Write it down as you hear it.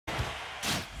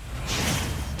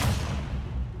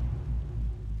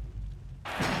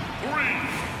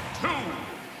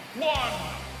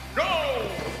Go!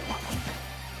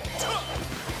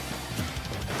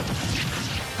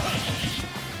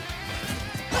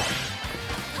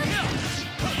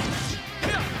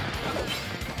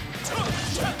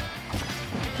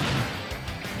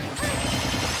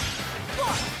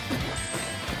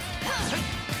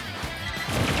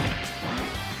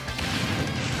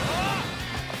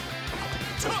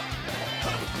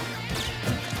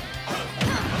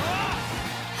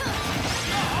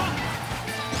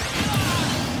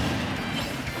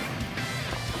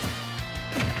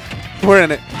 We're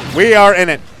in it. We are in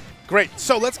it. Great.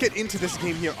 So let's get into this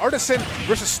game here. Artisan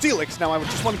versus Steelix. Now, I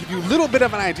just want to give you a little bit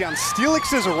of an idea on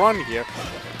Steelix's run here.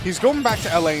 He's going back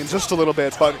to LA in just a little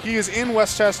bit, but he is in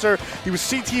Westchester. He was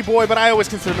CT boy, but I always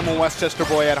considered him a Westchester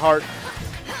boy at heart.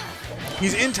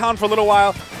 He's in town for a little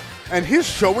while, and his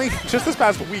showing just this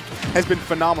past week has been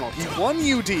phenomenal. He won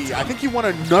UD. I think he won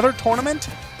another tournament.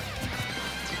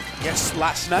 Yes,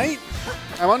 last night.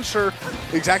 I'm unsure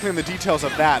exactly on the details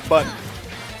of that, but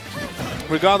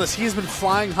regardless, he's been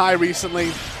flying high recently.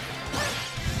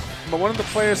 But one of the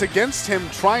players against him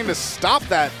trying to stop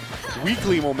that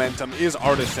weekly momentum is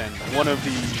Artisan, one of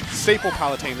the staple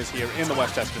Palutenas here in the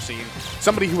Westchester scene.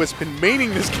 Somebody who has been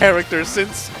maining this character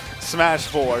since Smash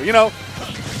 4. You know,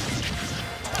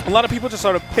 a lot of people just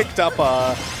sort of picked up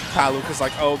Palu because,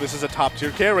 like, oh, this is a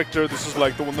top-tier character. This is,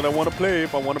 like, the one that I want to play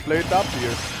if I want to play top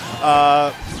tier.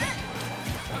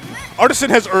 Artisan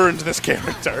has earned this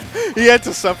character. He had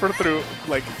to suffer through,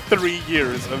 like, 3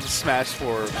 years of Smash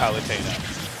 4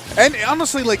 Palutena. And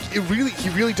honestly, like, he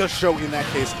really does show in that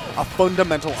case a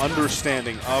fundamental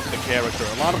understanding of the character.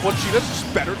 A lot of what she does is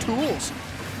just better tools.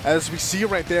 As we see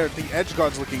right there, the edge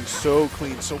guard's looking so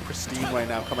clean, so pristine right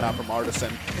now coming out from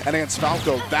Artisan. And against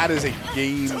Falco, that is a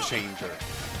game changer.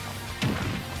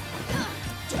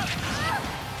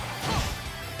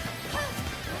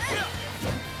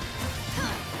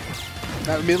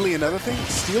 Now, admittedly, another thing,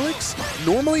 Steelix,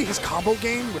 normally his combo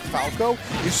game with Falco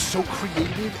is so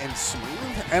creative and smooth.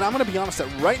 And I'm going to be honest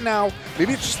that right now,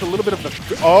 maybe it's just a little bit of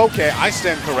the... Oh, okay, I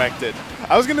stand corrected.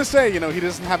 I was going to say, you know, he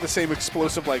doesn't have the same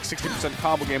explosive, like, 60%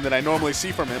 combo game that I normally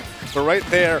see from him. But right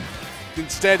there,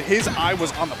 instead, his eye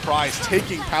was on the prize,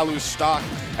 taking Palu's stock.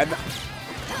 And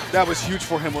that was huge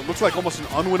for him. What looks like almost an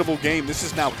unwinnable game. This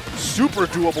is now super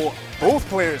doable. Both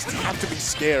players have to be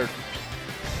scared,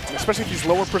 especially these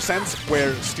lower percents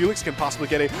where Steelix can possibly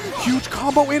get a huge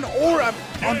combo in, or an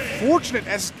unfortunate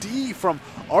SD from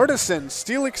Artisan.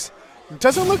 Steelix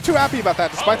doesn't look too happy about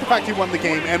that, despite the fact he won the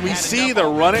game, and we see the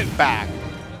run it back.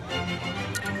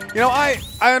 You know, I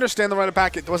understand the run it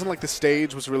back. It wasn't like the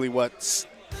stage was really what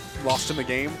lost him the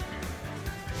game.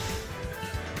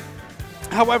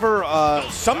 However,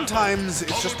 sometimes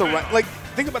it's just the right, like,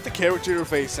 think about the character you're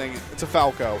facing. It's a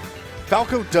Falco.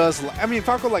 Falco does, I mean,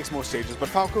 Falco likes most stages, but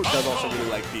Falco does also really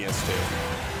like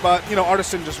PS2. But, you know,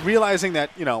 Artisan just realizing that,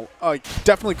 you know,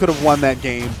 definitely could have won that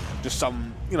game. Just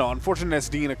some, you know, unfortunate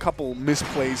SD and a couple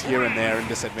misplays here and there and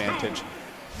disadvantage.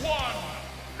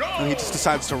 And he just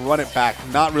decides to run it back,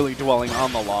 not really dwelling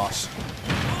on the loss.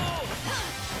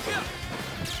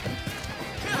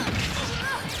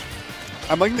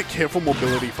 I'm liking the careful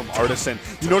mobility from Artisan.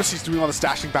 You notice he's doing all the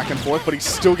stashing back and forth, but he's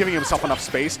still giving himself enough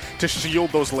space to shield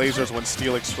those lasers when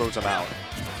Steelix throws them out.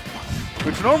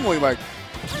 Which normally, like,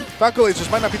 Falco lasers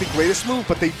might not be the greatest move,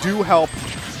 but they do help,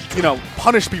 you know,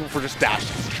 punish people for just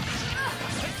dashing.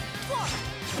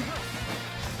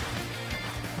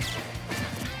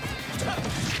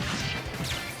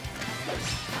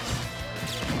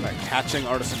 Like catching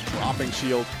Artisan, dropping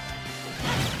shield.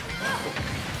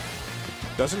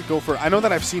 Doesn't go for, I know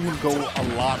that I've seen him go a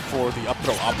lot for the up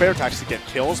throw up air to actually get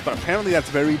kills, but apparently that's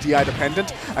very DI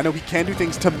dependent. I know he can do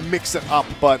things to mix it up,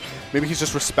 but maybe he's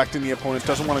just respecting the opponent,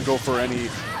 doesn't want to go for any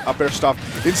up air stuff.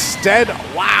 Instead,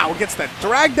 wow, gets that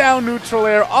drag down neutral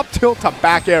air, up tilt to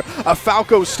back air, a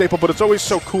Falco staple, but it's always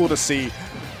so cool to see.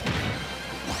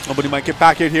 Oh, but he might get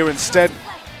back air here instead.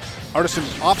 Artisan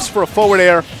opts for a forward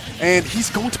air, and he's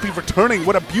going to be returning.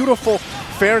 What a beautiful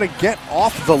fair to get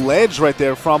off the ledge right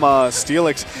there from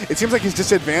Steelix. It seems like his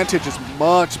disadvantage is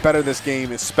much better this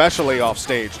game, especially off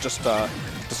stage, just to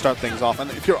start things off. And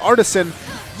if you're Artisan,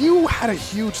 you had a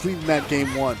huge lead in that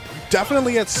game one. You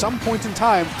definitely at some point in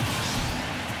time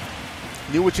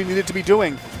knew what you needed to be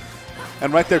doing.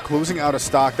 And right there, closing out of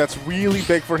stock, that's really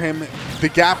big for him. The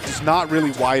gap does not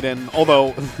really widen,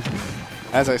 although...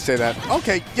 As I say that,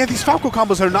 okay, yeah, these Falco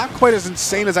combos are not quite as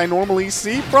insane as I normally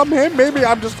see from him. Maybe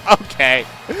I'm just, okay.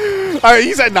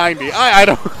 He's at 90. I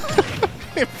don't,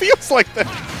 it feels like that.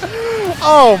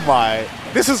 Oh my,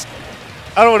 this is,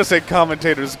 I don't want to say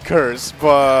commentator's curse,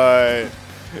 but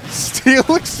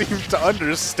Steelix seemed to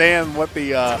understand what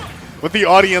the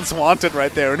audience wanted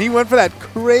right there, and he went for that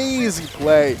crazy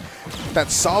play, that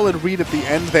solid read at the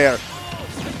end there.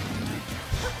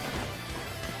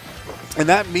 And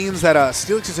that means that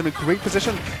Steelix is in a great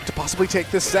position to possibly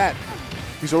take this set.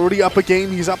 He's already up a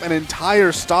game. He's up an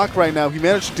entire stock right now. He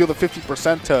managed to deal the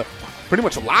 50% to pretty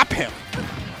much lap him.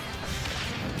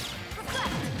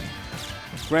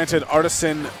 Granted,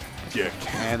 Artisan, you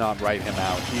cannot write him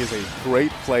out. He is a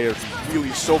great player. He's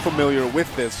really so familiar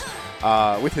with this,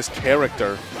 with his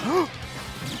character.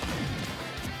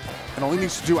 And all he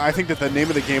needs to do, I think that the name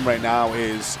of the game right now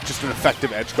is just an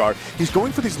effective edge guard. He's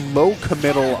going for these low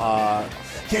committal,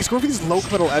 he's going for these low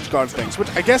committal edge guard things, which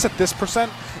I guess at this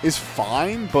percent is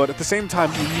fine, but at the same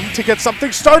time, you need to get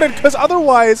something started, because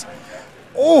otherwise,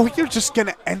 oh, you're just going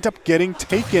to end up getting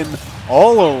taken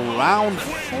all around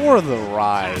for the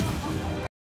ride.